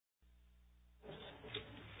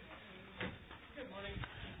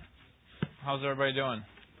How's everybody doing?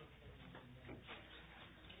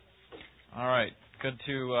 All right. Good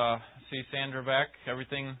to see Sandra back.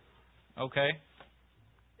 Everything okay?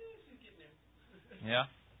 Yeah?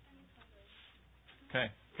 Okay,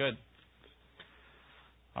 good.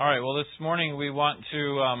 All right. Well, this morning we want to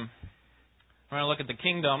we're going to look at the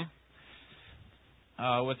kingdom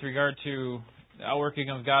with regard to the outworking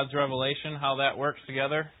of God's revelation, how that works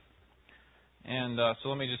together. And so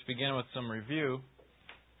let me just begin with some review.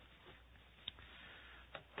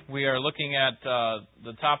 We are looking at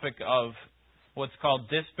the topic of what's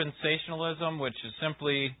called dispensationalism, which is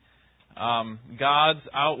simply God's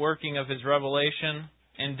outworking of His revelation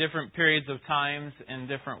in different periods of times in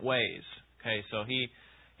different ways. Okay, so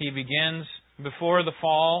He begins before the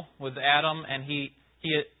fall with Adam, and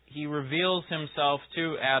He reveals Himself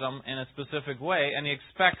to Adam in a specific way, and He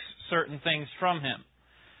expects certain things from him.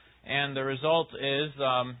 And the result is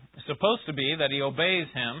supposed to be that he obeys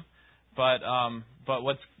Him, but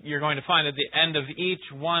what you're going to find at the end of each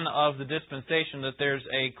one of the dispensation that there's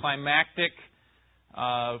a climactic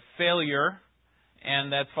failure,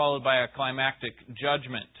 and that's followed by a climactic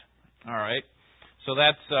judgment. All right. So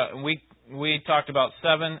that's we talked about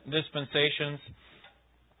 7 dispensations,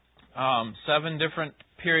 7 different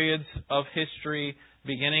periods of history,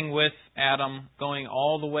 beginning with Adam, going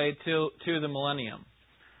all the way to the millennium.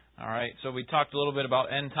 All right. So we talked a little bit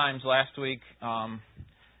about end times last week.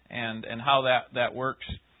 And how that works.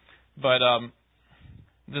 But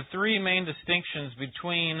the 3 main distinctions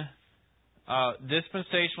between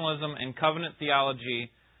dispensationalism and covenant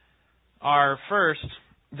theology are, first,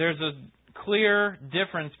 there's a clear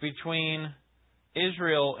difference between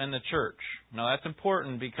Israel and the church. Now that's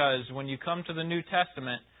important because when you come to the New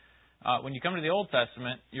Testament, when you come to the Old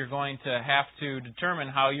Testament, you're going to have to determine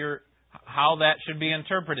how that should be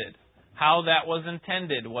interpreted, how that was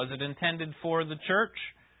intended. Was it intended for the church?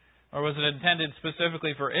 Or was it intended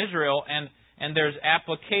specifically for Israel? And there's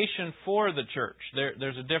application for the church.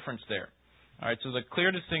 There's a difference there. All right, so the clear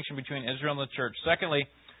distinction between Israel and the church. Secondly,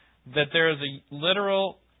 that there is a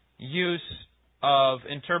literal use of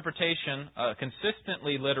interpretation, a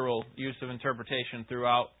consistently literal use of interpretation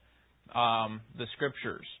throughout the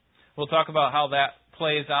Scriptures. We'll talk about how that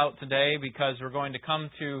plays out today because we're going to come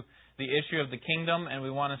to the issue of the kingdom, and we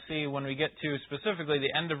want to see when we get to specifically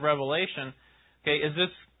the end of Revelation, okay, is this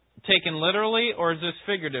taken literally or is this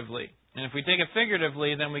figuratively? And if we take it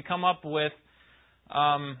figuratively, then we come up with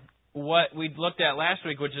what we looked at last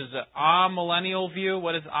week, which is the amillennial view.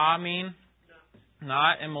 What does mean?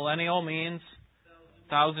 Not. And millennial means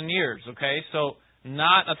 1,000 years. Okay, so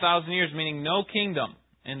not 1,000 years, meaning no kingdom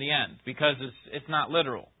in the end, because it's not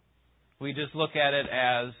literal. We just look at it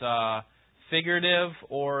as figurative,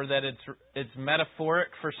 or that it's metaphoric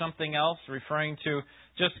for something else, referring to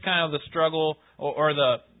just kind of the struggle or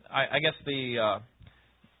the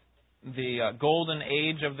the golden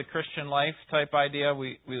age of the Christian life type idea.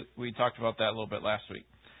 We talked about that a little bit last week.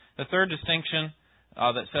 The third distinction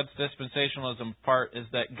that sets dispensationalism apart is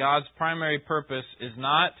that God's primary purpose is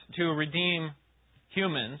not to redeem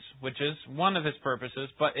humans, which is one of His purposes,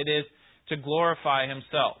 but it is to glorify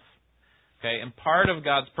Himself. Okay, and part of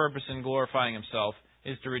God's purpose in glorifying Himself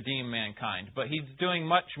is to redeem mankind. But He's doing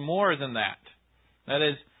much more than that. That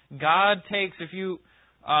is, God takes, if you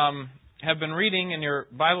have been reading in your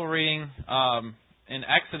Bible reading in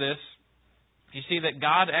Exodus, you see that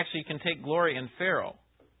God actually can take glory in Pharaoh.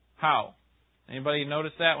 How? Anybody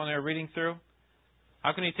notice that when they were reading through?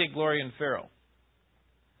 How can He take glory in Pharaoh?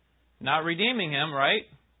 Not redeeming him, right?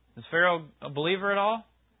 Is Pharaoh a believer at all?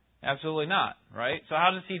 Absolutely not, right? So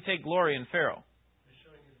how does He take glory in Pharaoh?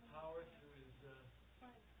 Showing His power through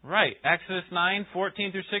His... Right. Exodus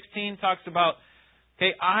 9:14-16 talks about,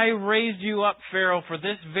 okay, I raised you up, Pharaoh, for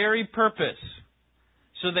this very purpose,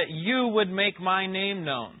 so that you would make my name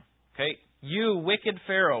known. Okay, you, wicked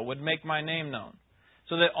Pharaoh, would make my name known,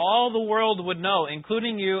 so that all the world would know,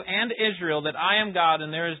 including you and Israel, that I am God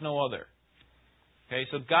and there is no other. Okay,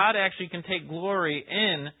 so God actually can take glory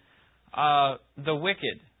in the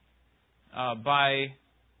wicked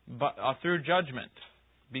through judgment,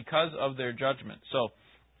 because of their judgment. So,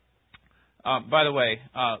 by the way,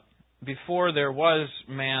 before there was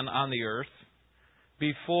man on the earth,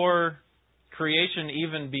 before creation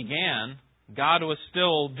even began, God was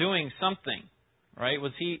still doing something, right?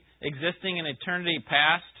 Was He existing in eternity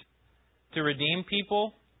past to redeem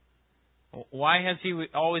people? Why has He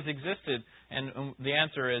always existed? And the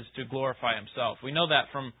answer is to glorify Himself. We know that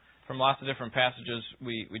from lots of different passages.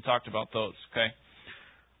 We talked about those, okay?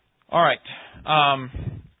 All right.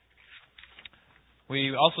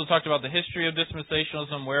 We also talked about the history of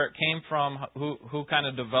dispensationalism, where it came from, who kind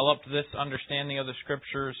of developed this understanding of the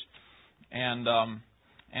Scriptures.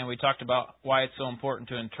 And we talked about why it's so important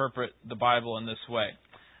to interpret the Bible in this way.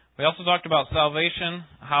 We also talked about salvation,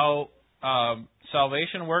 how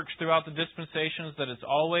salvation works throughout the dispensations, that it's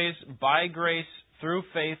always by grace through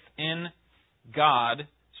faith in God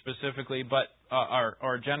specifically, but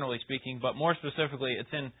or generally speaking, but more specifically,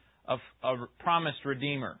 it's in a promised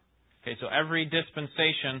Redeemer. Okay, so every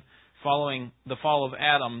dispensation following the fall of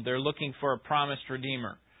Adam, they're looking for a promised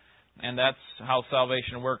Redeemer. And that's how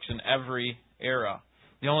salvation works in every era.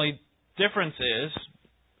 The only difference is,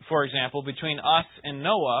 for example, between us and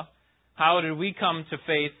Noah, how did we come to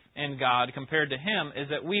faith in God compared to him, is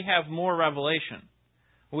that we have more revelation.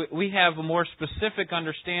 We have a more specific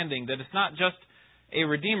understanding that it's not just a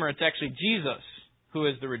Redeemer, it's actually Jesus who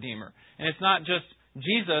is the Redeemer. And it's not just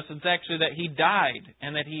Jesus, it's actually that He died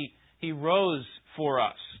and that He rose for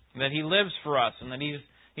us, that He lives for us, and that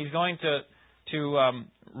He's going to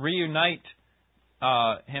reunite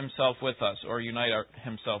Himself with us, or unite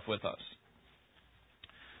Himself with us.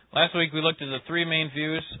 Last week we looked at the three main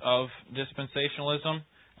views of dispensationalism,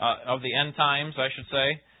 of the end times, I should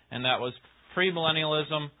say, and that was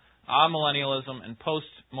premillennialism, amillennialism, and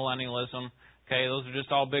postmillennialism. Okay, those are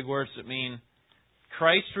just all big words that mean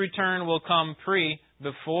Christ's return will come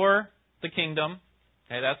before the kingdom.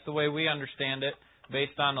 Okay, that's the way we understand it,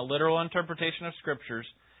 based on a literal interpretation of Scriptures.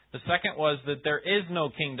 The second was that there is no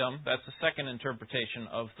kingdom. That's the second interpretation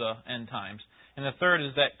of the end times. And the third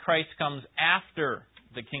is that Christ comes after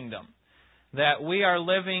the kingdom. That we are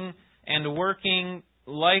living and working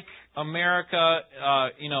like America,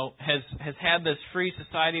 has had this free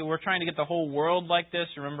society. We're trying to get the whole world like this.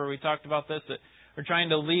 Remember, we talked about this, that we're trying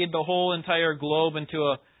to lead the whole entire globe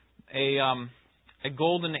into a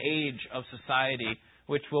golden age of society,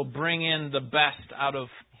 which will bring in the best out of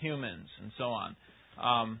humans and so on.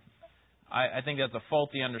 I think that's a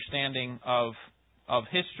faulty understanding of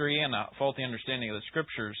history and a faulty understanding of the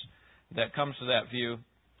Scriptures that comes to that view.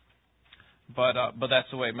 But that's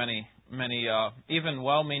the way many even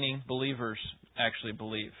well-meaning believers actually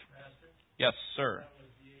believe. Pastor? Yes, sir. That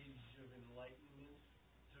was the age of enlightenment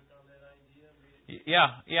took on that idea? Really?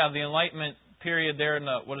 Yeah, the Enlightenment period there in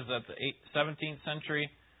the 17th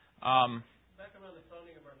century. Back around the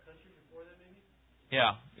founding of our country, before that maybe?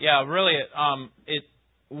 Yeah, really,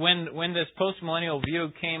 when this postmillennial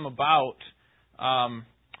view came about,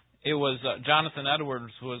 it was Jonathan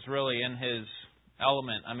Edwards was really in his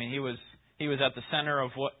element. I mean, he was at the center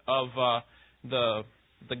of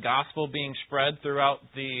the gospel being spread throughout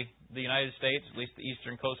the United States, at least the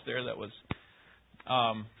eastern coast there, that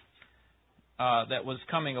was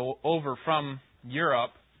coming over from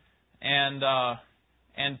Europe, and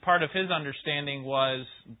part of his understanding was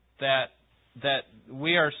that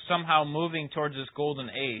we are somehow moving towards this golden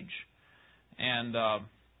age, and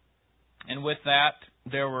with that,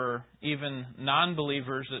 there were even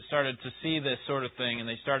non-believers that started to see this sort of thing, and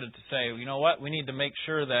they started to say, you know what, we need to make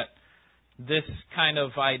sure that this kind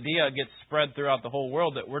of idea gets spread throughout the whole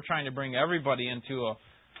world, that we're trying to bring everybody into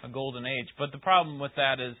a golden age. But the problem with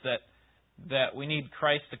that is that we need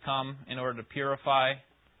Christ to come in order to purify,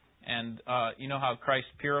 and you know how Christ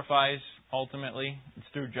purifies ultimately? It's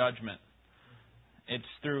through judgment. It's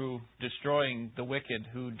through destroying the wicked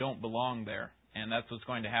who don't belong there. And that's what's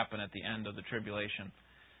going to happen at the end of the tribulation.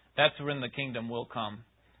 That's when the kingdom will come,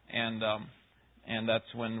 and that's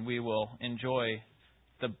when we will enjoy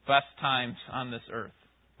the best times on this earth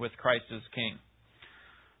with Christ as King.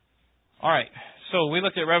 All right, so we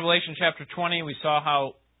looked at Revelation chapter 20. We saw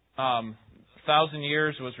how 1,000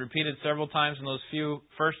 years was repeated several times in those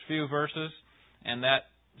first few verses, and that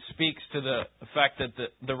speaks to the fact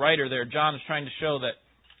that the writer there, John, is trying to show that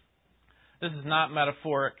this is not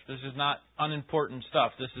metaphoric. This is not unimportant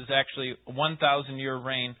stuff. This is actually a 1,000-year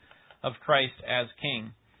reign of Christ as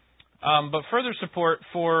King. But further support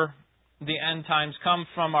for the end times come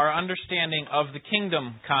from our understanding of the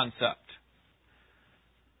kingdom concept.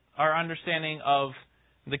 Our understanding of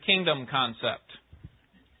the kingdom concept.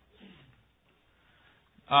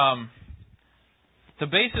 The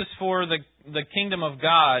basis for the kingdom of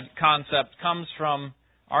God concept comes from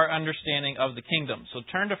our understanding of the kingdom. So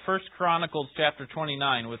turn to 1 Chronicles chapter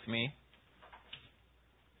 29 with me.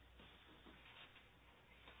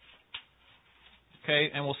 Okay,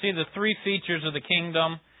 and we'll see the three features of the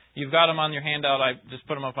kingdom. You've got them on your handout. I just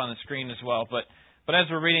put them up on the screen as well. But as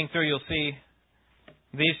we're reading through, you'll see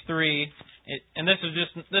these three. And this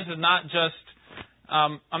is not just.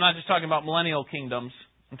 I'm not just talking about millennial kingdoms.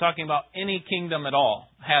 I'm talking about any kingdom at all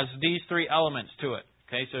has these three elements to it.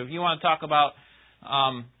 Okay, so if you want to talk about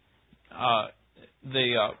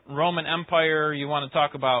the Roman Empire, you want to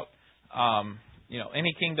talk about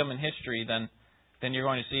any kingdom in history, then then you're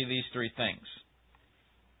going to see these three things.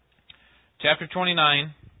 Chapter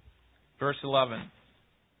 29, verse 11.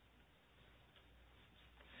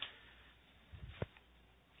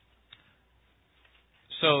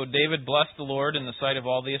 So David blessed the Lord in the sight of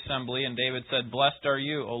all the assembly, and David said, Blessed are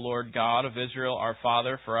you, O Lord God of Israel, our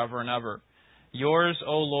Father, forever and ever. Yours,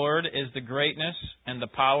 O Lord, is the greatness and the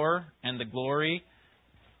power and the glory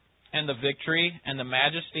and the victory and the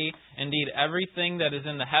majesty. Indeed, everything that is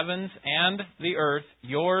in the heavens and the earth,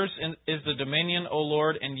 yours is the dominion, O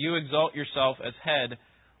Lord, and you exalt yourself as head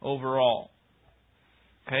over all.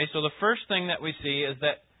 Okay, so the first thing that we see is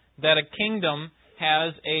that a kingdom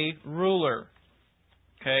has a ruler.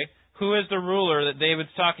 Okay, who is the ruler that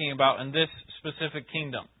David's talking about in this specific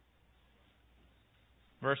kingdom?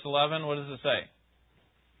 Verse 11, what does it say?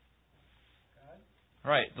 God.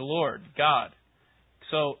 Right, the Lord, God.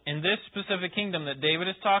 So in this specific kingdom that David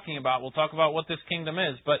is talking about, we'll talk about what this kingdom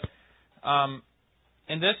is, but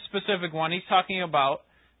in this specific one, he's talking about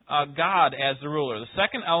God as the ruler. The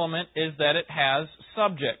second element is that it has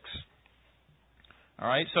subjects. All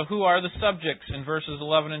right, so who are the subjects in verses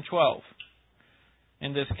 11 and 12?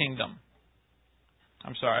 In this kingdom.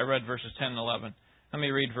 I'm sorry, I read verses 10 and 11. Let me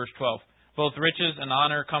read verse 12. Both riches and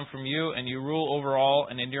honor come from you, and you rule over all,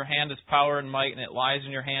 and in your hand is power and might, and it lies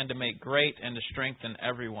in your hand to make great and to strengthen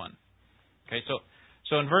everyone. Okay,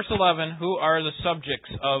 so in verse 11, who are the subjects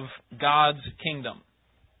of God's kingdom?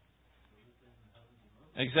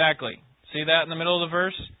 Exactly. See that in the middle of the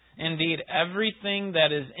verse? Indeed, everything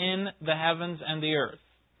that is in the heavens and the earth.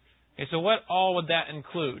 Okay, so what all would that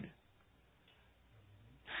include?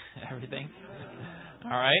 Everything.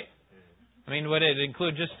 All right. I mean, would it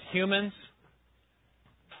include just humans?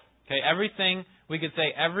 Okay, everything, we could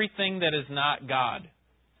say everything that is not God.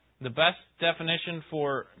 The best definition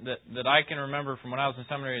for that I can remember from when I was in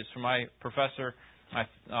seminary is from my professor, my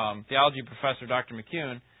theology professor, Dr.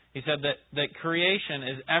 McCune. He said that creation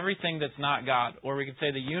is everything that's not God. Or we could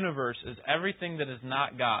say the universe is everything that is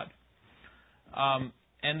not God.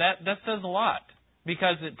 And that says a lot,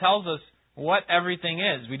 because it tells us what everything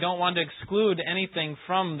is. We don't want to exclude anything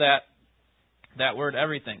from that word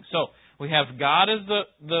everything. So we have God as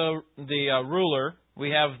the ruler.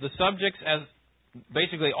 We have the subjects as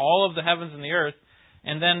basically all of the heavens and the earth.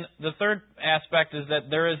 And then the third aspect is that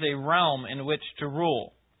there is a realm in which to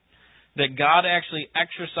rule. That God actually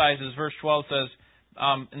exercises, verse 12 says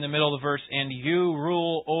in the middle of the verse, and you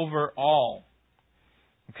rule over all.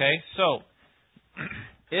 Okay, so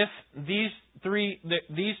if these three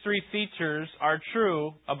features are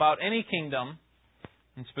true about any kingdom,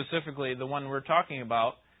 and specifically the one we're talking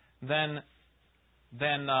about, then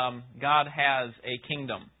God has a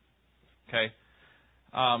kingdom. Okay,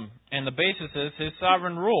 and the basis is His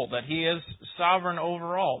sovereign rule, that He is sovereign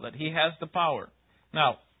over all, that He has the power.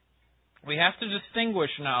 Now, we have to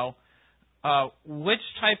distinguish now which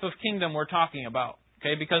type of kingdom we're talking about.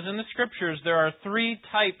 Okay, because in the Scriptures there are three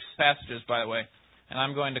types, passages, by the way. And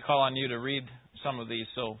I'm going to call on you to read some of these,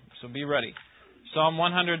 so be ready. Psalm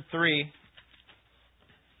 103,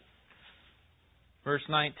 verse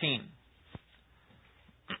 19.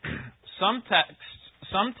 Some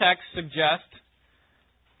texts suggest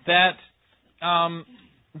that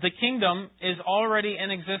the kingdom is already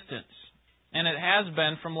in existence, and it has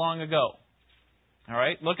been from long ago. All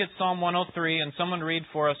right, look at Psalm 103, and someone read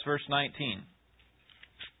for us verse 19.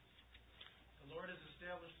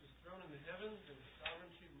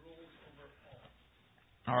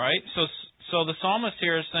 All right, so the psalmist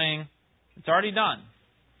here is saying, it's already done.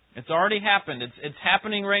 It's already happened. It's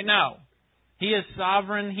happening right now. He is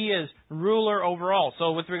sovereign. He is ruler over all.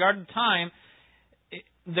 So with regard to time,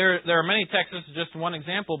 there are many texts, this is just one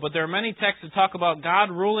example, but there are many texts that talk about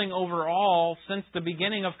God ruling over all since the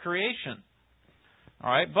beginning of creation.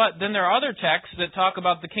 All right, but then there are other texts that talk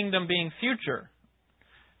about the kingdom being future.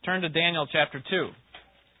 Turn to Daniel chapter 2.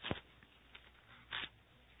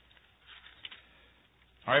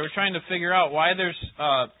 All right, we're trying to figure out why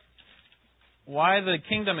the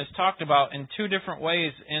kingdom is talked about in two different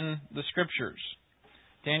ways in the Scriptures.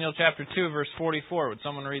 Daniel chapter 2, verse 44. Would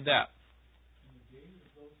someone read that? In the days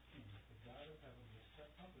of those kings, the God of heaven will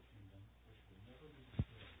set up a kingdom which will never be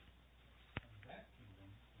destroyed. And that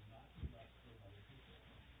kingdom will not be left for another people.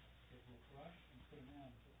 It will crush and put an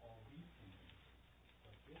end to all these kingdoms,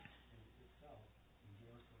 but it will itself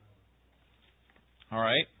endure forever. All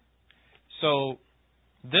right. So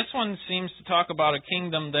this one seems to talk about a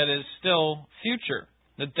kingdom that is still future.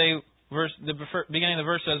 That the beginning of the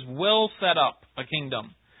verse says, will set up a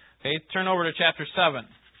kingdom. Okay, turn over to chapter 7.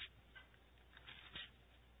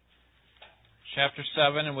 Chapter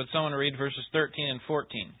 7, and would someone read verses 13 and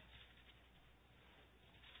 14?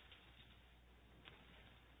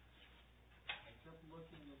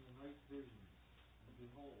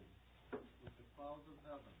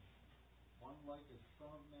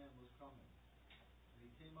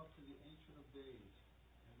 to the Ancient of Days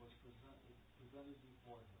and was presented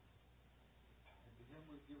before him. And to him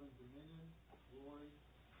was given dominion, glory,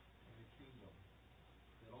 and a kingdom,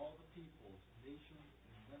 that all the peoples, nations,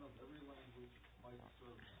 and men of every language might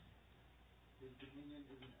serve him. His dominion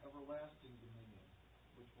is an everlasting dominion,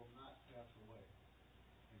 which will not pass away.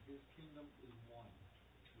 And his kingdom is one,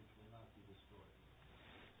 which will not be destroyed.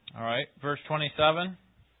 All right, verse 27.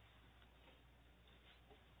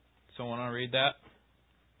 Someone want to read that?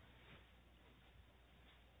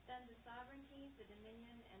 Then the sovereignty, the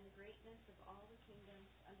dominion, and the greatness of all the kingdoms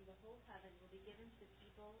under the whole heaven will be given to the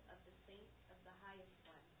people of the saints of the highest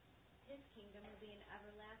one. His kingdom will be an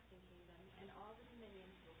everlasting kingdom, and all the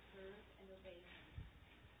dominions will serve and obey him.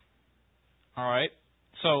 All right.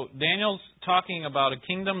 So Daniel's talking about a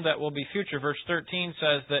kingdom that will be future. Verse 13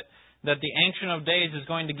 says that the Ancient of Days is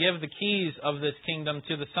going to give the keys of this kingdom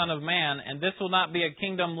to the Son of Man, and this will not be a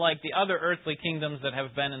kingdom like the other earthly kingdoms that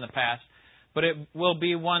have been in the past, but it will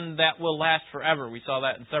be one that will last forever. We saw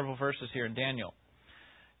that in several verses here in Daniel.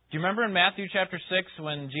 Do you remember in Matthew chapter 6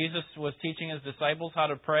 when Jesus was teaching His disciples how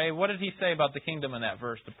to pray? What did He say about the kingdom in that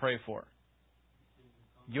verse to pray for?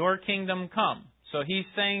 Your kingdom come. So He's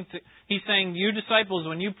saying, you disciples,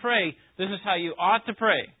 when you pray, this is how you ought to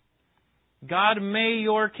pray. God, may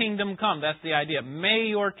your kingdom come. That's the idea. May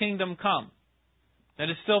your kingdom come. That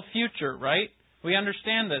is still future, right? We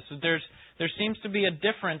understand this. There seems to be a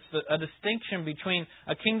difference, a distinction between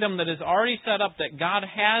a kingdom that is already set up, that God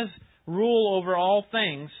has rule over all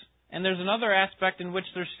things, and there's another aspect in which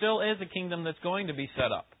there still is a kingdom that's going to be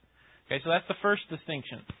set up. Okay, so that's the first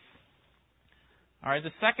distinction. All right, the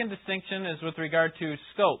second distinction is with regard to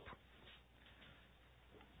scope.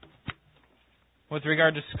 With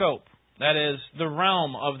regard to scope. That is, the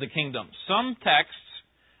realm of the kingdom. Some texts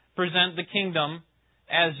present the kingdom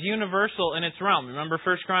as universal in its realm. Remember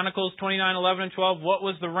 1 Chronicles 29, 11, and 12? What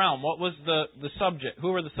was the realm? What was the subject?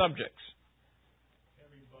 Who were the subjects?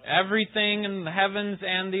 Everybody. Everything in the heavens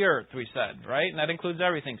and the earth, we said, right? And that includes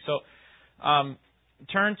everything. So,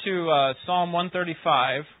 turn to Psalm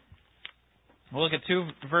 135. We'll look at two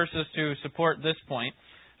verses to support this point.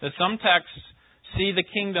 That some texts see the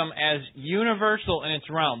kingdom as universal in its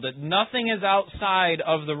realm, that nothing is outside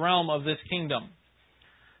of the realm of this kingdom.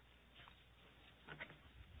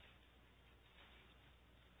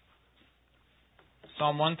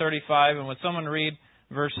 Psalm 135, and would someone read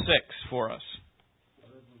verse 6 for us?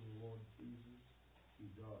 Whatever the Lord pleases, He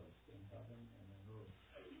does, in heaven and on earth,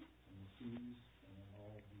 in the seas and in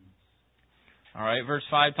all deeps. All right, verse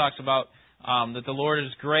 5 talks about that the Lord is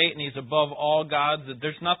great and He's above all gods, that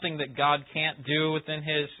there's nothing that God can't do within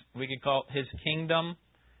His, we could call it His kingdom,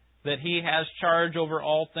 that He has charge over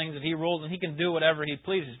all things, that He rules and He can do whatever He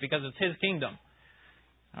pleases because it's His kingdom.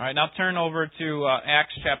 All right, now turn over to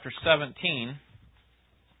Acts chapter 17.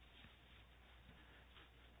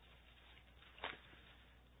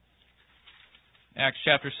 Acts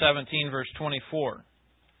chapter 17, verse 24.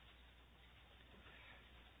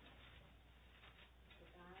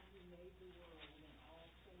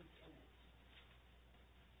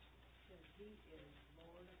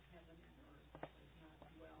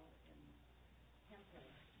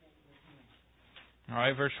 All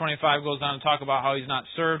right, verse 25 goes on to talk about how He's not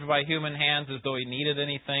served by human hands as though He needed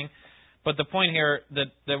anything. But the point here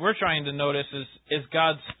that we're trying to notice is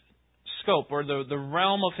God's scope, or the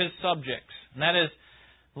realm of His subjects. And that is,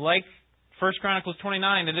 like 1 Chronicles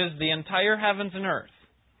 29, it is the entire heavens and earth.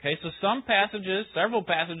 Okay, so some passages, several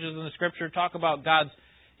passages in the Scripture talk about God's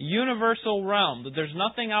universal realm, that there's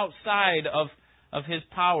nothing outside of His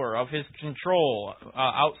power, of His control,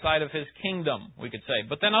 outside of His kingdom, we could say.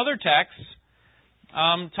 But then other texts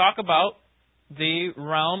talk about the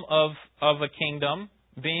realm of a kingdom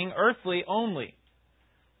being earthly only.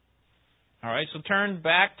 All right, so turn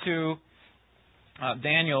back to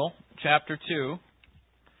Daniel chapter 2.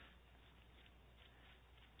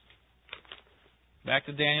 Back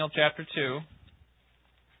to Daniel chapter 2.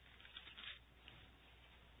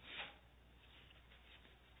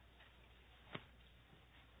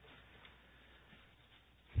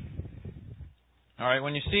 All right,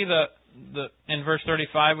 when you see in verse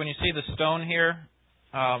 35, when you see the stone here,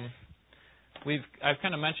 I've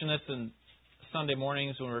kind of mentioned this in Sunday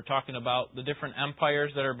mornings when we were talking about the different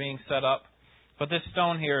empires that are being set up. But this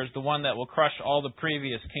stone here is the one that will crush all the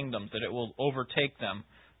previous kingdoms, that it will overtake them.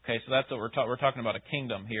 Okay, so that's what we're talking about, a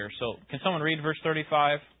kingdom here. So can someone read verse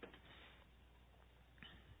 35?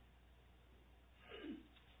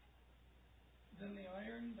 Then the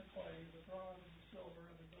iron, the clay, the bronze, the silver,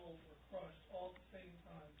 and the gold were crushed all at the same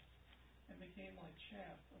time, and became like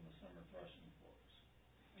chaff on the summer threshing floors.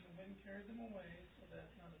 And the wind carried them away, so that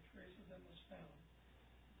not a trace of them was found.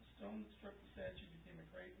 The stone that struck the statue became a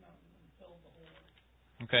great mountain and filled the whole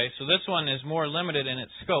earth. Okay, so this one is more limited in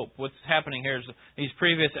its scope. What's happening here is these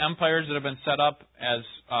previous empires that have been set up, as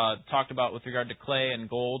talked about with regard to clay and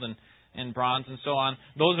gold and bronze and so on,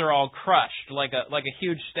 those are all crushed like a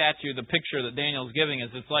huge statue. The picture that Daniel's giving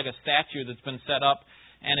is it's like a statue that's been set up,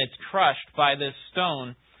 and it's crushed by this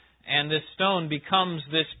stone, and this stone becomes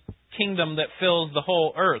this kingdom that fills the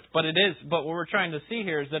whole earth. But what we're trying to see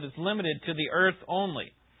here is that it's limited to the earth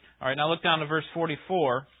only. All right, now look down to verse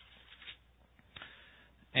 44.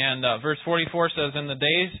 And verse 44 says, "In the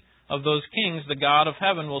days of those kings, the God of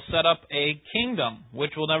heaven will set up a kingdom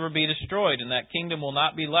which will never be destroyed, and that kingdom will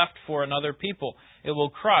not be left for another people. It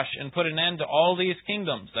will crush and put an end to all these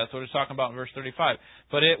kingdoms." That's what it's talking about in verse 35.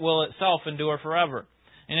 "But it will itself endure forever.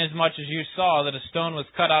 Inasmuch as you saw that a stone was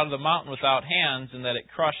cut out of the mountain without hands, and that it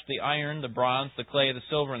crushed the iron, the bronze, the clay, the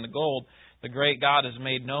silver, and the gold, the great God has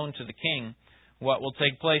made known to the king what will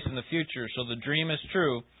take place in the future. So the dream is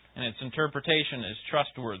true, and its interpretation is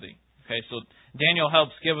trustworthy." Okay, so Daniel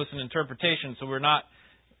helps give us an interpretation. So we're not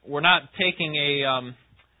taking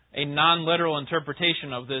a non-literal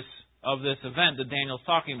interpretation of this event that Daniel's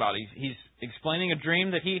talking about. He's explaining a dream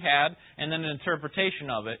that he had, and then an interpretation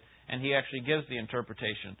of it, and he actually gives the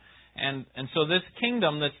interpretation. And so this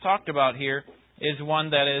kingdom that's talked about here is one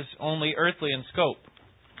that is only earthly in scope.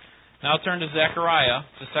 Now turn to Zechariah,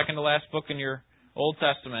 the second to last book in your Old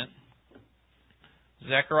Testament.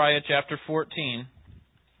 Zechariah chapter 14.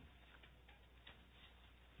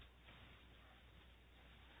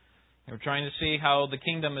 We're trying to see how the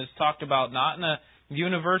kingdom is talked about, not in a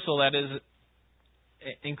universal, that is,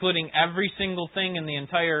 including every single thing in the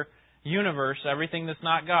entire universe, everything that's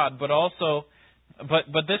not God, but also,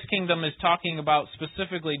 but this kingdom is talking about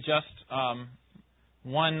specifically just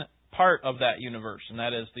one part of that universe, and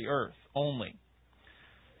that is the earth only.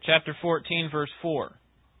 Chapter 14, verse 4.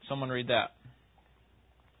 Someone read that.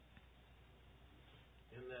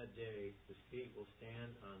 "In that day his feet will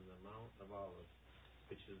stand on the Mount of Olives,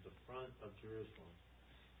 which is the front of Jerusalem,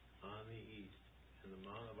 on the east, and the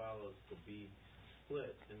Mount of Olives will be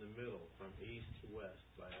split in the middle from east to west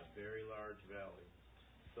by a very large valley,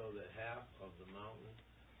 so that half of the mountain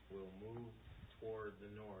will move toward the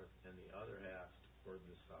north and the other half toward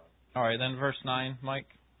the south." All right, then verse 9, Mike.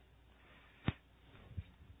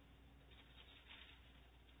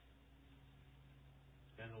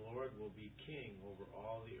 "And the Lord will be king over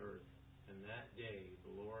all the earth, and that day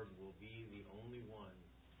the Lord will be the only one,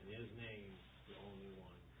 and his name the only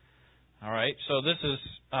one." All right, so this is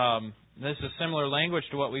similar language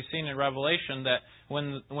to what we've seen in Revelation, that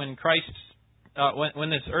when Christ, when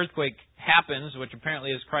this earthquake happens, which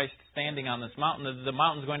apparently is Christ standing on this mountain, the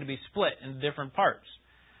mountain is going to be split into different parts.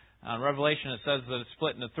 In Revelation, it says that it's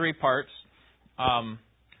split into 3 parts.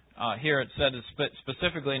 Here it said it's split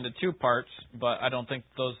specifically into 2 parts, but I don't think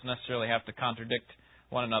those necessarily have to contradict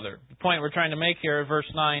one another. The point we're trying to make here, verse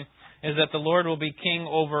 9, is that the Lord will be king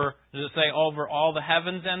over, does it say over all the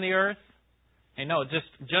heavens and the earth? Hey, no,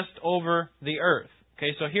 just over the earth.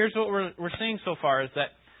 Okay, so here's what we're seeing so far, is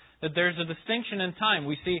that there's a distinction in time.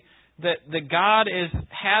 We see that God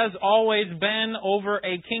has always been over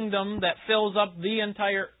a kingdom that fills up the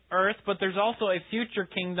entire earth, but there's also a future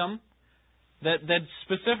kingdom that's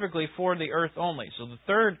specifically for the earth only. So the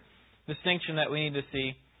third distinction that we need to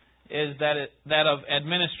see is that of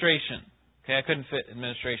administration. Okay, I couldn't fit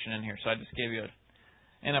administration in here, so I just gave you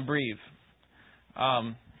an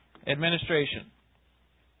abbrev. Administration.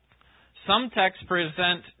 Some texts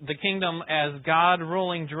present the kingdom as God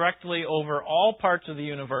ruling directly over all parts of the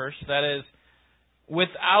universe, that is,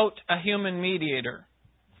 without a human mediator.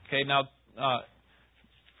 Okay, now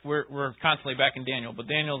we're constantly back in Daniel, but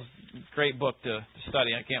Daniel's a great book to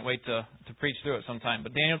study. I can't wait to preach through it sometime.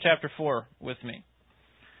 But Daniel chapter 4 with me.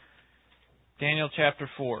 Daniel chapter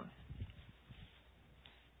 4.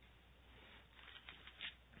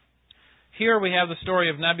 Here we have the story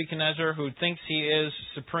of Nebuchadnezzar, who thinks he is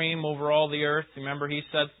supreme over all the earth. Remember, he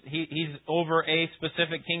says he's over a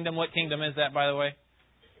specific kingdom. What kingdom is that, by the way?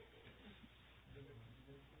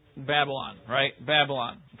 Babylon, right?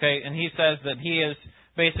 Babylon. Okay, and he says that he is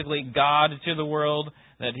basically God to the world,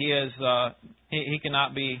 that he is he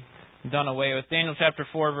cannot be done away with. Daniel chapter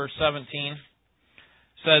 4, verse 17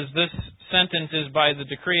 says, "This sentence is by the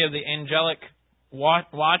decree of the angelic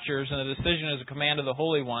watchers, and the decision is a command of the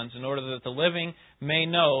holy ones, in order that the living may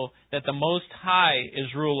know that the Most High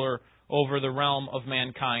is ruler over the realm of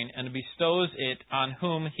mankind, and bestows it on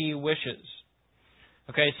whom He wishes."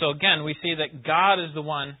 Okay, so again, we see that God is the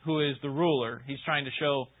one who is the ruler. He's trying to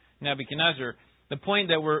show Nebuchadnezzar. The point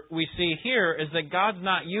that we see here is that God's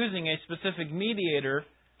not using a specific mediator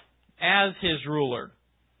as His ruler.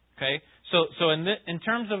 Okay? So in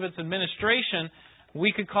terms of its administration,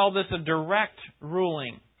 we could call this a direct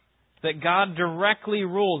ruling. That God directly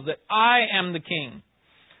rules. That I am the king.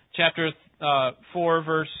 Chapter 4,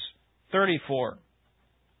 verse 34.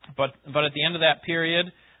 But at the end of that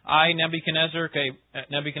period, I, Nebuchadnezzar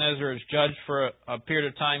is judged for a period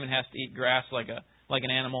of time and has to eat grass like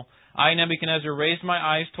an animal. I, Nebuchadnezzar, raised my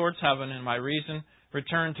eyes towards heaven, and my reason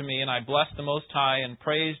returned to me, and I blessed the Most High, and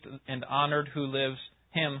praised and honored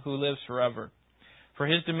Him who lives forever. For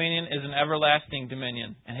His dominion is an everlasting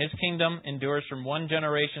dominion, and His kingdom endures from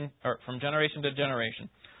generation to generation.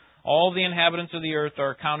 All the inhabitants of the earth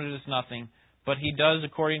are counted as nothing, but He does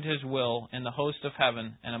according to His will in the host of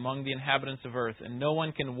heaven and among the inhabitants of earth, and no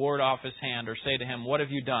one can ward off His hand or say to Him, "What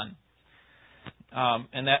have you done?"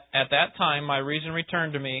 And at that time my reason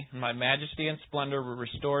returned to me, and my majesty and splendor were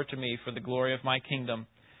restored to me for the glory of my kingdom.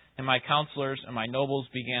 And my counselors and my nobles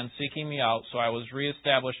began seeking me out, so I was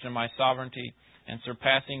reestablished in my sovereignty, and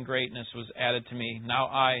surpassing greatness was added to me. Now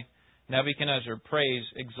I, Nebuchadnezzar, praise,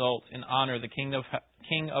 exalt, and honor the King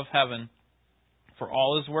of heaven, for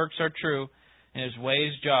all His works are true, and His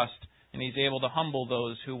ways just, and He's able to humble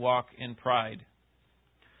those who walk in pride.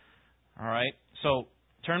 All right, so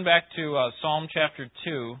turn back to Psalm chapter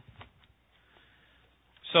 2.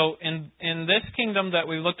 So in this kingdom that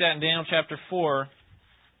we looked at in Daniel chapter 4,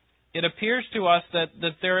 it appears to us that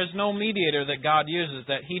there is no mediator that God uses,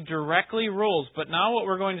 that He directly rules. But now what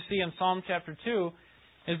we're going to see in Psalm chapter 2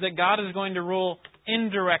 is that God is going to rule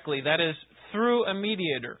indirectly, that is, through a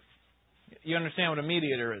mediator. You understand what a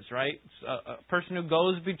mediator is, right? It's a person who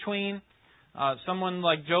goes between, someone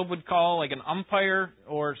like Job would call like an umpire,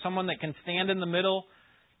 or someone that can stand in the middle.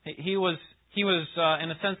 He was in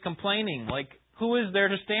a sense complaining, like, who is there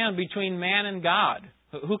to stand between man and God?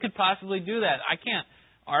 Who could possibly do that? I can't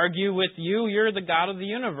argue with you. You're the God of the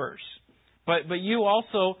universe. But you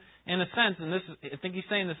also, in a sense, and this I think he's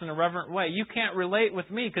saying this in a reverent way, you can't relate with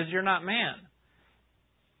me because you're not man.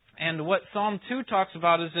 And what Psalm 2 talks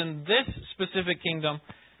about is in this specific kingdom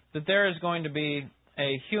that there is going to be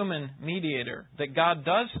a human mediator, that God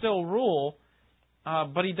does still rule,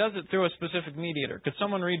 but He does it through a specific mediator. Could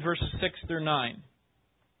someone read verses 6 through 9?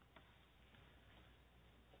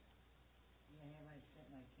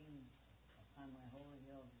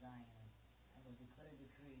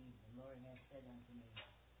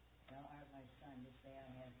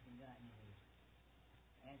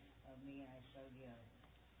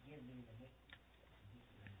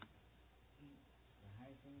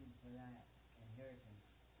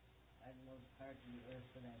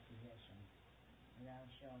 Thou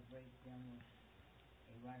shalt break them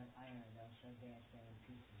with a rod of iron, thou shalt dash them in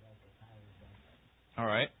pieces like a potter's vessel. All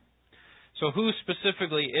right. So who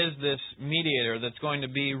specifically is this mediator that's going to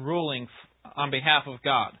be ruling on behalf of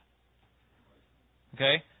God?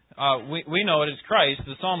 Okay? We know it is Christ.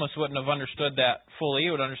 The psalmist wouldn't have understood that fully.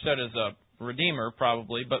 He would have understood it as a redeemer,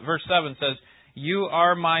 probably. But verse 7 says, "You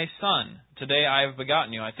are my son. Today I have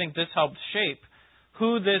begotten you." I think this helps shape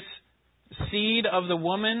who this seed of the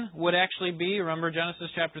woman would actually be. Remember Genesis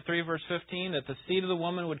chapter 3, verse 15, that the seed of the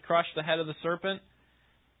woman would crush the head of the serpent?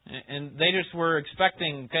 And they just were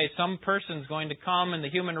expecting, some person's going to come in the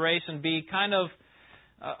human race and be kind of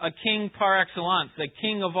a king par excellence, the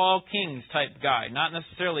king of all kings type guy. Not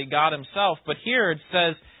necessarily God Himself, but here it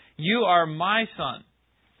says, "You are my son,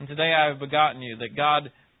 and today I have begotten you." That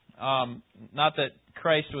God, not that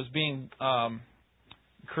Christ was being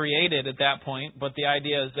created at that point, but the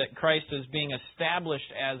idea is that Christ is being established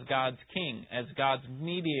as God's king, as God's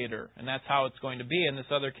mediator, and that's how it's going to be in this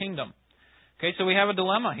other kingdom. Okay, so we have a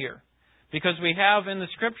dilemma here, because we have in the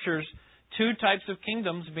Scriptures two types of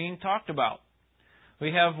kingdoms being talked about.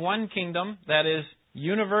 We have one kingdom that is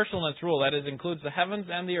universal in its rule, that is, includes the heavens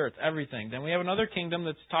and the earth, everything. Then we have another kingdom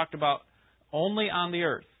that's talked about only on the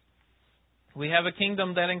earth. We have a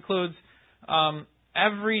kingdom that includes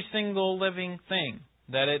every single living thing.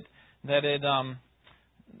 That it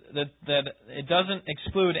doesn't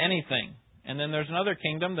exclude anything. And then there's another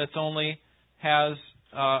kingdom that's only has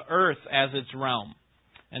earth as its realm.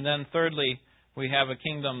 And then thirdly, we have a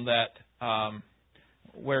kingdom that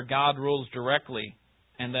where God rules directly,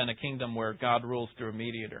 and then a kingdom where God rules through a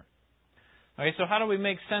mediator. Okay, so how do we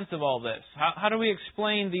make sense of all this? How do we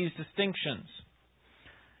explain these distinctions?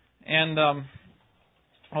 And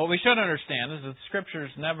what we should understand is that the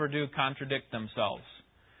Scriptures never do contradict themselves.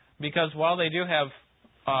 Because while they do have,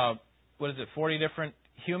 40 different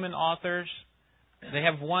human authors, they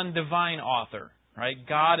have one divine author, right?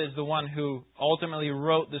 God is the one who ultimately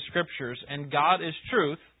wrote the Scriptures, and God is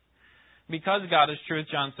truth. Because God is truth,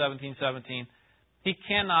 John 17:17, He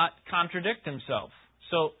cannot contradict Himself.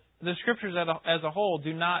 So the Scriptures as a whole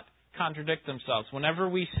do not contradict themselves. Whenever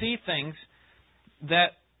we see things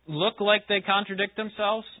that look like they contradict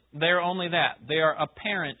themselves, they're only that. They are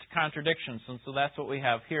apparent contradictions. And so that's what we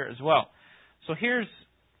have here as well. So here's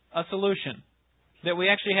a solution. That we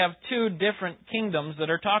actually have two different kingdoms that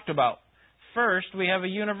are talked about. First, we have a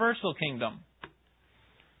universal kingdom.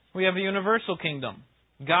 We have a universal kingdom.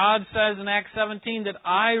 God says in Acts 17 that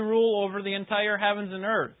I rule over the entire heavens and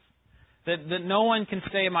earth. That no one can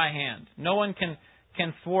stay my hand. No one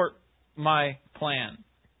can thwart my plan.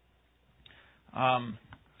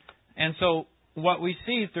 And so what we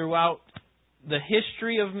see throughout the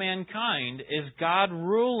history of mankind is God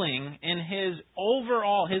ruling in His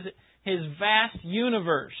overall, His vast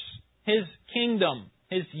universe, His kingdom,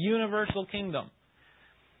 His universal kingdom.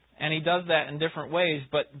 And He does that in different ways,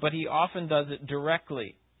 but He often does it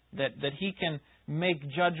directly. That He can make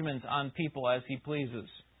judgments on people as He pleases.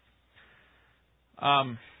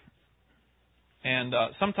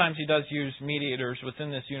 Sometimes He does use mediators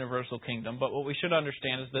within this universal kingdom, but what we should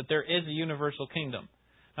understand is that there is a universal kingdom.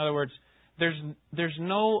 In other words, there's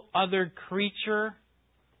no other creature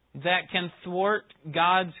that can thwart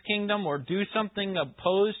God's kingdom or do something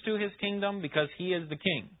opposed to His kingdom because He is the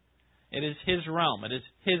king. It is His realm. It is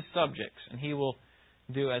His subjects, and He will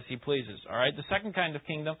do as He pleases. All right. The second kind of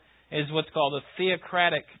kingdom is what's called a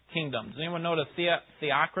theocratic kingdom. Does anyone know what a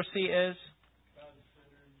theocracy is?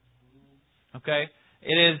 Okay.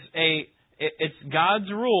 It's God's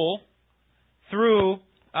rule through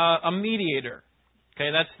a mediator. Okay,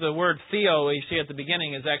 that's the word theo you see at the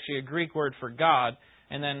beginning is actually a Greek word for God,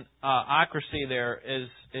 and then ocracy there is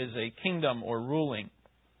a kingdom or ruling.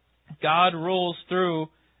 God rules through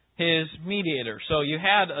His mediator. So you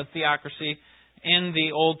had a theocracy in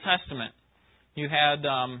the Old Testament. You had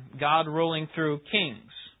God ruling through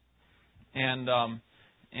kings, and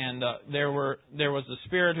there was a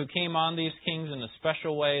Spirit who came on these kings in a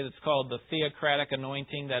special way that's called the theocratic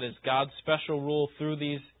anointing. That is God's special rule through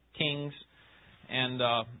these kings, and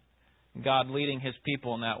God leading His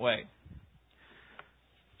people in that way.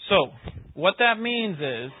 So, what that means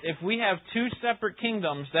is, if we have two separate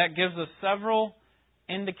kingdoms, that gives us several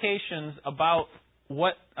indications about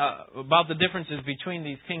about the differences between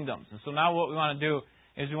these kingdoms. And so now what we want to do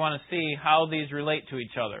is we want to see how these relate to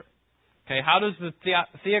each other. Okay, how does the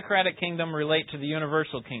theocratic kingdom relate to the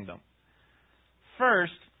universal kingdom?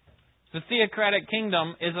 First, the theocratic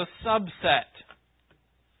kingdom is a subset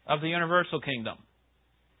of the universal kingdom.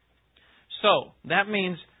 So, that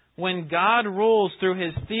means when God rules through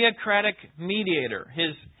His theocratic mediator,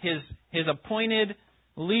 His appointed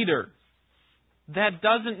leader, that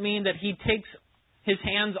doesn't mean that He takes His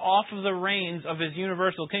hands off of the reins of His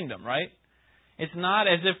universal kingdom, right? It's not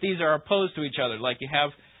as if these are opposed to each other, like you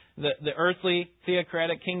have the earthly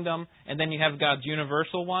theocratic kingdom, and then you have God's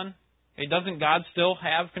universal one. Doesn't God still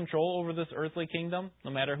have control over this earthly kingdom,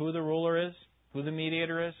 no matter who the ruler is, who the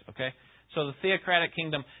mediator is? Okay, so the theocratic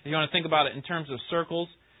kingdom, if you want to think about it in terms of circles,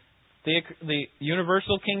 the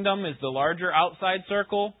universal kingdom is the larger outside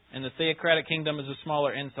circle, and the theocratic kingdom is a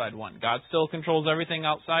smaller inside one. God still controls everything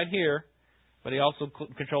outside here, but He also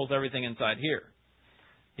controls everything inside here.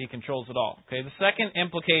 He controls it all. Okay, the second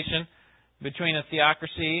implication between a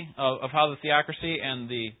theocracy, of how the theocracy and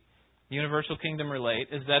the universal kingdom relate,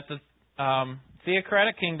 is that the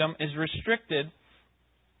theocratic kingdom is restricted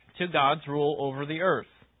to God's rule over the earth.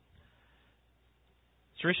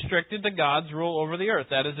 It's restricted to God's rule over the earth.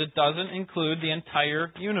 That is, it doesn't include the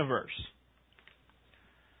entire universe.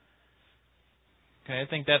 Okay, I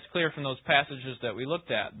think that's clear from those passages that we looked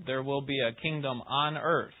at. There will be a kingdom on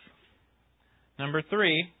earth. Number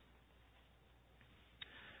 3,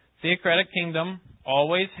 theocratic kingdom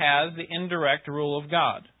always has the indirect rule of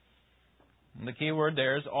God. And the key word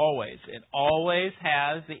there is always. It always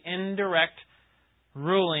has the indirect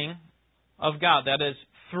ruling of God. That is,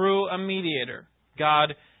 through a mediator.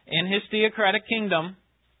 God, in His theocratic kingdom,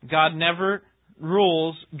 God never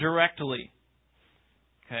rules directly.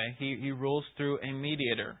 Okay, He rules through a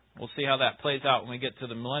mediator. We'll see how that plays out when we get to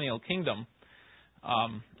the millennial kingdom.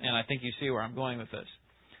 And I think you see where I'm going with this.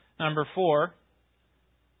 Number 4,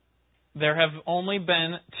 there have only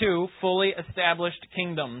been 2 fully established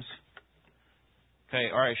kingdoms. Okay,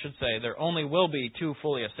 or I should say, there only will be 2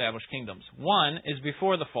 fully established kingdoms. One is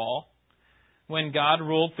before the fall, when God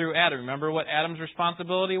ruled through Adam. Remember what Adam's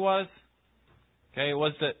responsibility was? Okay, it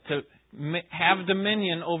was to have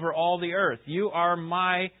dominion over all the earth. You are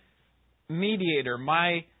my mediator,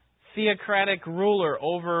 my theocratic ruler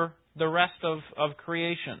over the rest of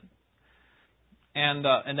creation. And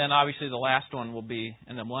then obviously the last one will be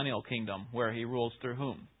in the millennial kingdom, where He rules through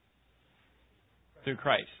whom? Through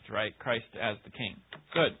Christ, right? Christ as the King.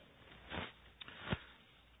 Good.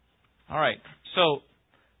 All right. So,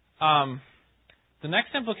 the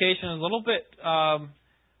next implication is a little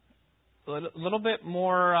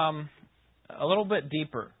bit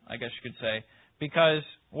deeper, I guess you could say, because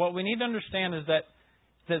what we need to understand is that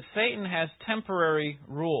Satan has temporary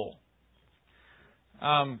rule.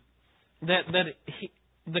 The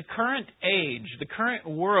current age, the current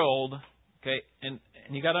world, okay, and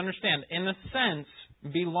you got to understand, in a sense,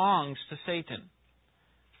 belongs to Satan.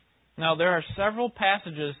 Now, there are several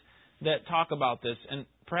passages that talk about this, and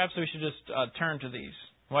perhaps we should just turn to these.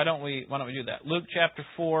 Why don't we do that? Luke chapter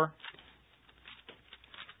 4.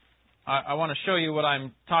 I want to show you what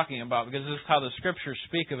I'm talking about, because this is how the Scriptures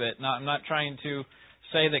speak of it. Now, I'm not trying to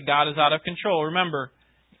say that God is out of control. Remember,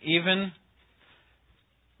 even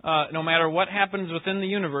no matter what happens within the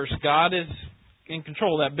universe, God is in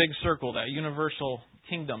control of that big circle, that universal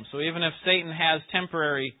kingdom. So even if Satan has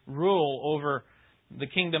temporary rule over the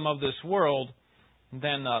kingdom of this world,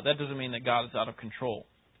 then that doesn't mean that God is out of control.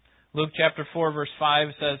 Luke chapter 4 verse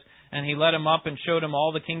 5 says, "And he led him up and showed him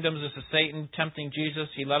all the kingdoms." This is Satan tempting Jesus.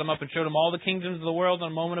 He led him up and showed him all the kingdoms of the world in a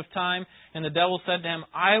moment of time. And the devil said to him,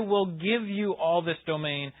 "I will give you all this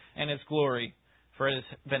domain and its glory, for it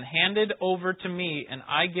has been handed over to me, and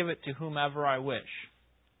I give it to whomever I wish."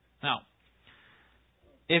 Now,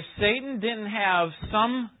 if Satan didn't have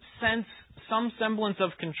some semblance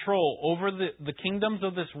of control over the kingdoms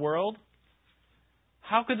of this world,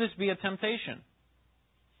 how could this be a temptation?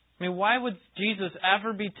 I mean, why would Jesus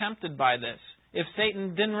ever be tempted by this if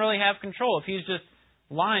Satan didn't really have control, if he's just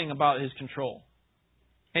lying about his control?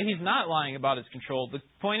 And he's not lying about his control. The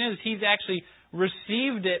point is, he's actually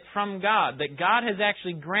received it from God, that God has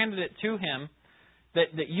actually granted it to him,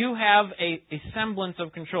 that you have a semblance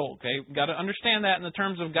of control. Okay, we've got to understand that in the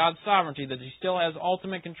terms of God's sovereignty, that He still has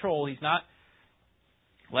ultimate control. He's not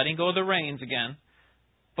letting go of the reins again.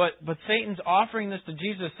 But Satan's offering this to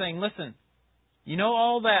Jesus, saying, "Listen, you know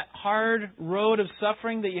all that hard road of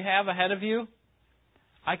suffering that you have ahead of you?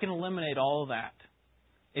 I can eliminate all of that.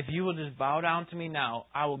 If you will just bow down to me now,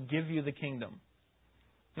 I will give you the kingdom."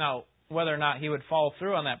 Now, whether or not he would follow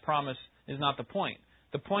through on that promise is not the point.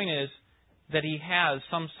 The point is that he has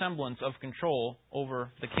some semblance of control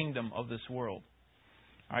over the kingdom of this world.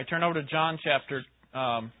 All right, turn over to John chapter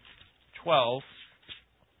 12.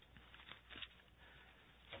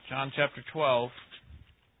 John chapter 12.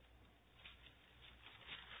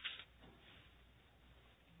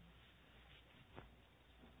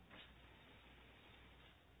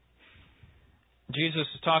 Jesus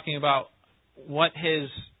is talking about what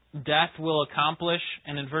His death will accomplish.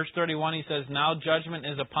 And in verse 31 He says, "Now judgment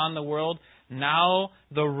is upon the world. Now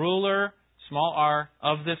the ruler, small r,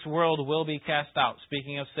 of this world will be cast out."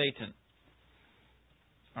 Speaking of Satan.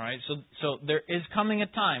 All right, so there is coming a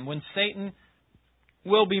time when Satan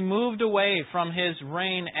will be moved away from his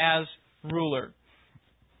reign as ruler.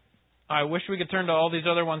 I wish we could turn to all these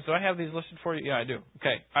other ones. Do I have these listed for you? Yeah, I do.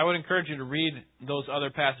 Okay. I would encourage you to read those other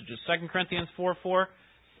passages. 2 Corinthians 4:4,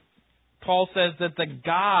 Paul says that the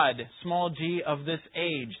God, small g, of this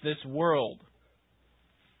age, this world,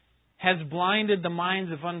 has blinded the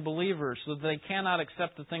minds of unbelievers so that they cannot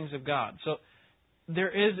accept the things of God. So there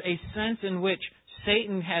is a sense in which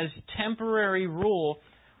Satan has temporary rule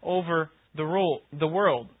over the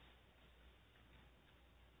world.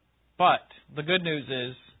 But the good news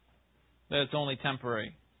is that it's only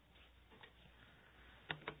temporary.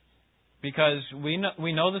 Because we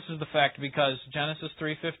know this is the fact, because Genesis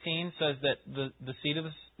 3:15 says that the seed of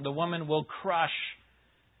the woman will crush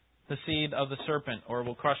the seed of the serpent, or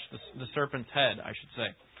will crush the serpent's head, I should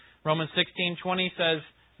say. Romans 16:20 says,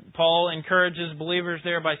 Paul encourages believers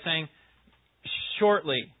there by saying,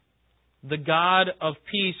 "Shortly, the God of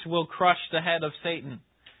peace will crush the head of Satan."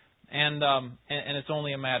 And it's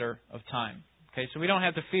only a matter of time. Okay, so we don't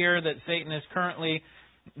have to fear that Satan is currently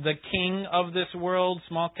the king of this world,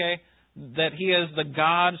 small k, that he is the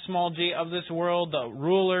God, small g, of this world, the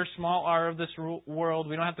ruler, small r, of this world.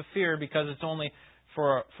 We don't have to fear, because it's only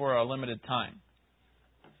for a limited time.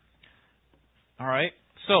 All right,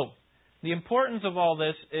 so the importance of all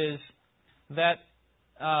this is that,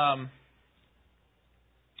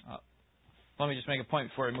 let me just make a point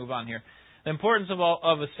before we move on here. The importance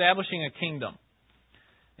of establishing a kingdom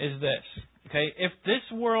is this. Okay, if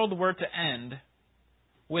this world were to end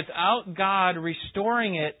without God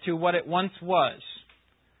restoring it to what it once was,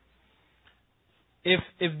 if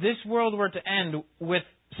this world were to end with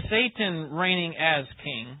Satan reigning as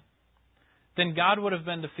king, then God would have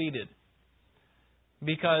been defeated.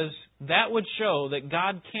 Because that would show that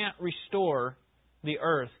God can't restore the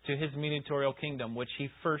earth to His mediatorial kingdom, which He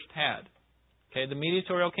first had. Okay, the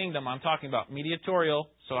mediatorial kingdom I'm talking about, mediatorial,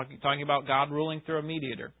 so I'm talking about God ruling through a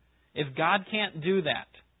mediator. If God can't do that,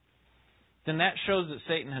 then that shows that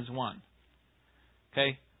Satan has won.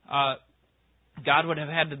 Okay? God would have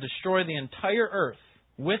had to destroy the entire earth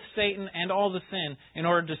with Satan and all the sin in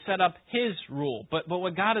order to set up His rule. But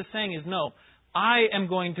what God is saying is, no, I am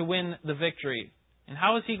going to win the victory. And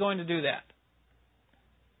how is He going to do that?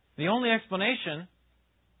 The only explanation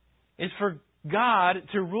is for God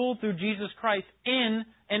to rule through Jesus Christ in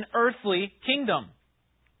an earthly kingdom.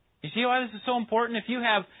 You see why this is so important? If you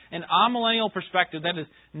have an amillennial perspective, that is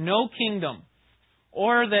no kingdom,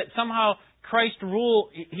 or that somehow Christ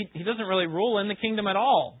He doesn't really rule in the kingdom at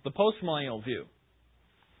all, the postmillennial view,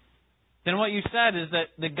 then what you said is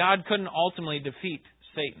that God couldn't ultimately defeat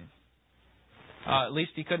Satan. At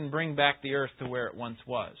least He couldn't bring back the earth to where it once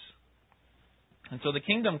was. And so the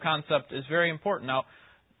kingdom concept is very important.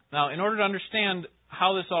 Now, in order to understand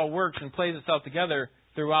how this all works and plays itself together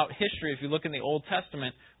throughout history, if you look in the Old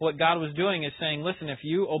Testament, what God was doing is saying, listen, if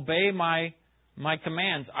you obey my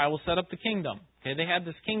commands, I will set up the kingdom. Okay, they had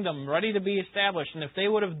this kingdom ready to be established, and if they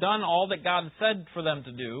would have done all that God said for them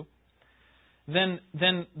to do, then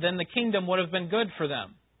the kingdom would have been good for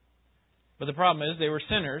them. But the problem is they were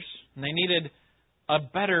sinners, and they needed a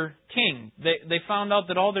better king. They found out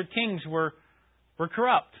that all their kings were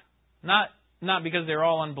corrupt. Not because they were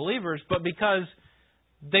all unbelievers, but because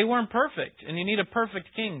they weren't perfect. And you need a perfect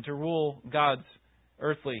king to rule God's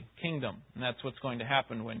earthly kingdom. And that's what's going to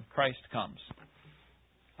happen when Christ comes.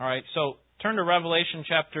 All right, so turn to Revelation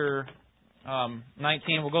chapter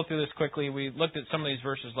 19. We'll go through this quickly. We looked at some of these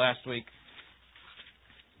verses last week.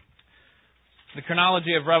 The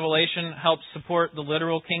chronology of Revelation helps support the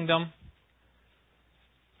literal kingdom.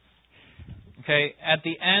 Okay, at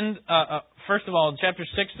the end, first of all, in chapter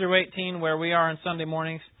 6 through 18, where we are on Sunday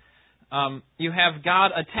mornings, you have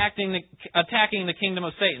God attacking the kingdom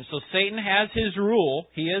of Satan. So Satan has his rule.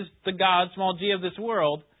 He is the God, small g, of this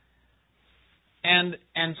world. And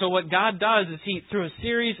so what God does is He, through a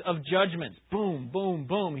series of judgments, boom, boom,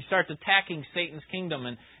 boom, He starts attacking Satan's kingdom.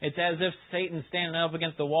 And it's as if Satan's standing up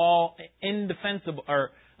against the wall, indefensible, or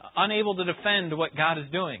unable to defend what God is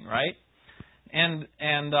doing, right? And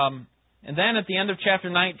then at the end of chapter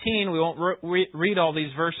 19, we won't read all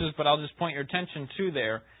these verses, but I'll just point your attention to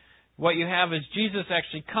there. What you have is Jesus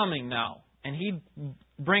actually coming now, and He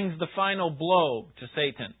brings the final blow to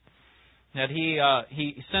Satan. That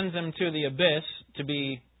He sends him to the abyss to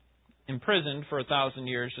be imprisoned for 1,000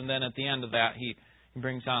 years, and then at the end of that, He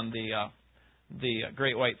brings on the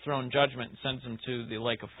great white throne judgment and sends him to the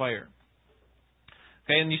lake of fire.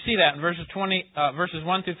 Okay, and you see that in verses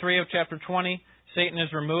 1 through 3 of chapter 20. Satan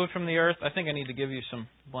is removed from the earth. I think I need to give you some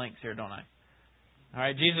blanks here, don't I? All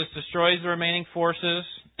right, Jesus destroys the remaining forces.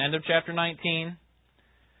 End of chapter 19.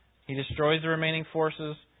 He destroys the remaining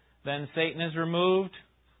forces. Then Satan is removed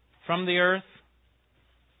from the earth.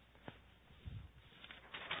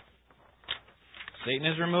 Satan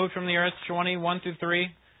is removed from the earth, 21 through 3.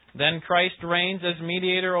 Then Christ reigns as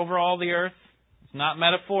mediator over all the earth. It's not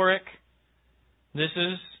metaphoric. This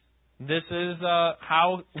is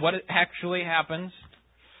what it actually happens.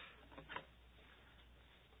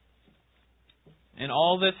 And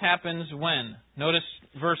all this happens when? Notice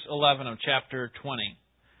verse 11 of chapter 20.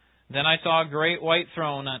 Then I saw a great white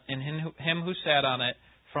throne, and him who sat on it,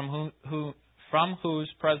 from whose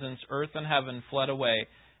presence earth and heaven fled away,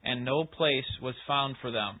 and no place was found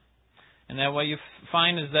for them. And then what you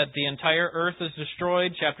find is that the entire earth is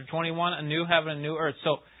destroyed. Chapter 21, a new heaven, a new earth.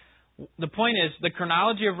 So the point is, the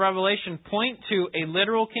chronology of Revelation point to a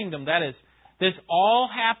literal kingdom. That is, this all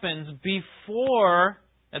happens before,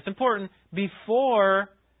 that's important, before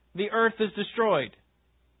the earth is destroyed.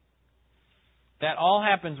 That all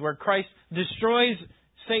happens where Christ destroys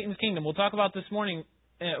Satan's kingdom. We'll talk about this morning,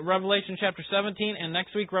 Revelation chapter 17, and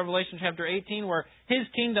next week, Revelation chapter 18, where His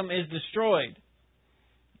kingdom is destroyed.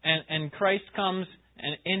 And Christ comes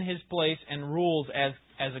in His place and rules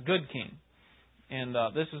as a good king. And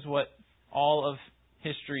this is what all of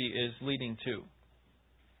history is leading to.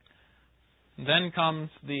 Then comes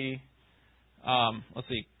the,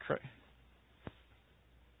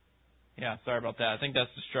 sorry about that. I think that's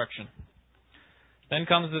destruction. Then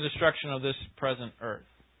comes the destruction of this present earth.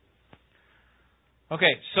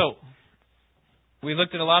 Okay, so we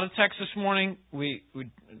looked at a lot of texts this morning. We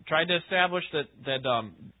tried to establish that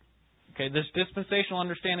this dispensational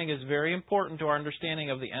understanding is very important to our understanding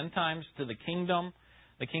of the end times, to the kingdom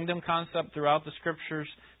concept throughout the Scriptures,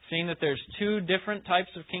 seeing that there's two different types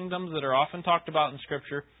of kingdoms that are often talked about in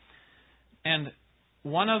Scripture. And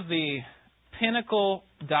one of the pinnacle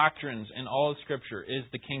doctrines in all of Scripture is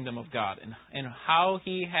the kingdom of God, and how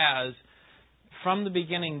He has, from the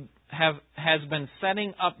beginning, has been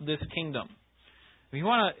setting up this kingdom. If you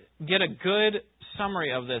want to get a good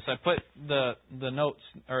summary of this, I put the notes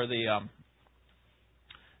or the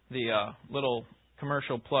little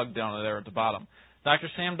commercial plug down there at the bottom. Dr.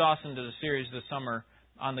 Sam Dawson did a series this summer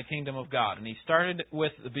on the kingdom of God, and he started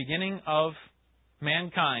with the beginning of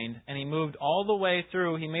mankind, and he moved all the way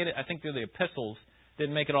through. He made it, I think, through the epistles.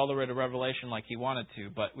 Didn't make it all the way to Revelation like he wanted to,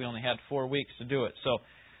 but we only had 4 weeks to do it. So,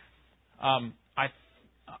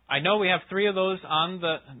 I know we have 3 of those on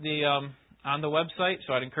the website,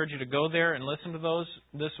 so I'd encourage you to go there and listen to those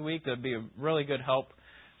this week. That'd be a really good help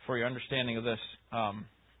for your understanding of this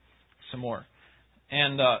some more.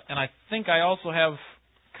 And I think I also have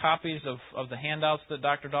copies of the handouts that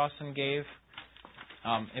Dr. Dawson gave.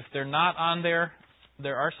 If they're not on there,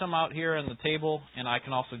 there are some out here on the table, and I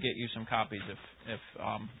can also get you some copies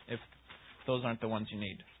if those aren't the ones you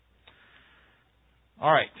need.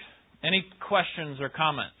 All right. Any questions or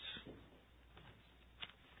comments?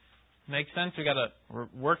 Makes sense? We're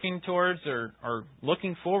working towards or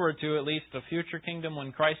looking forward to at least a future kingdom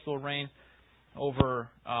when Christ will reign over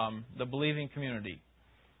the believing community.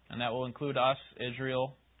 And that will include us,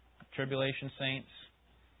 Israel, tribulation saints,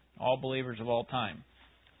 all believers of all time.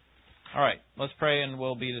 All right, let's pray and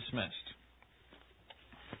we'll be dismissed.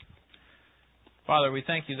 Father, we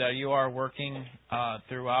thank you that you are working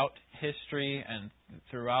throughout history and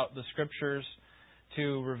throughout the Scriptures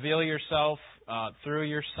to reveal yourself through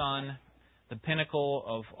your Son, the pinnacle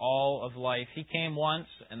of all of life. He came once,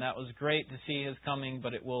 and that was great to see His coming,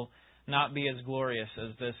 but it will not be as glorious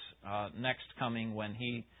as this next coming when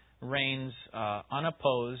He reigns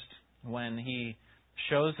unopposed, when He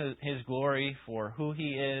shows His glory for who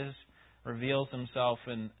He is, reveals Himself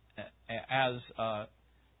in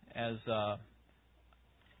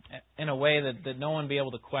a way that no one be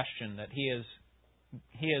able to question that He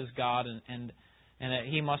is God and that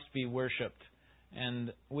He must be worshipped.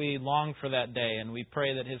 And we long for that day, and we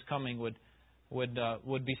pray that His coming would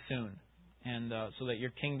be soon, and so that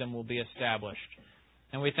your kingdom will be established.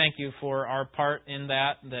 And we thank you for our part in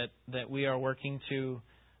that we are working to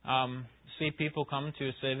see people come to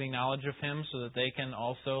a saving knowledge of Him so that they can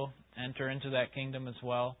also enter into that kingdom as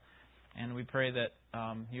well. And we pray that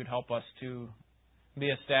you'd help us to be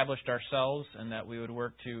established ourselves, and that we would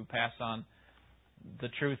work to pass on the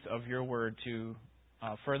truth of your word to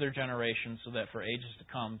further generations, so that for ages to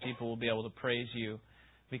come people will be able to praise you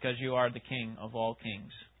because you are the King of all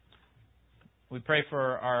kings. We pray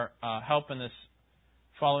for our help in this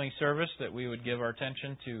following service, that we would give our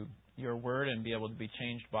attention to your word and be able to be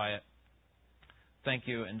changed by it. Thank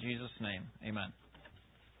you in Jesus' name. Amen.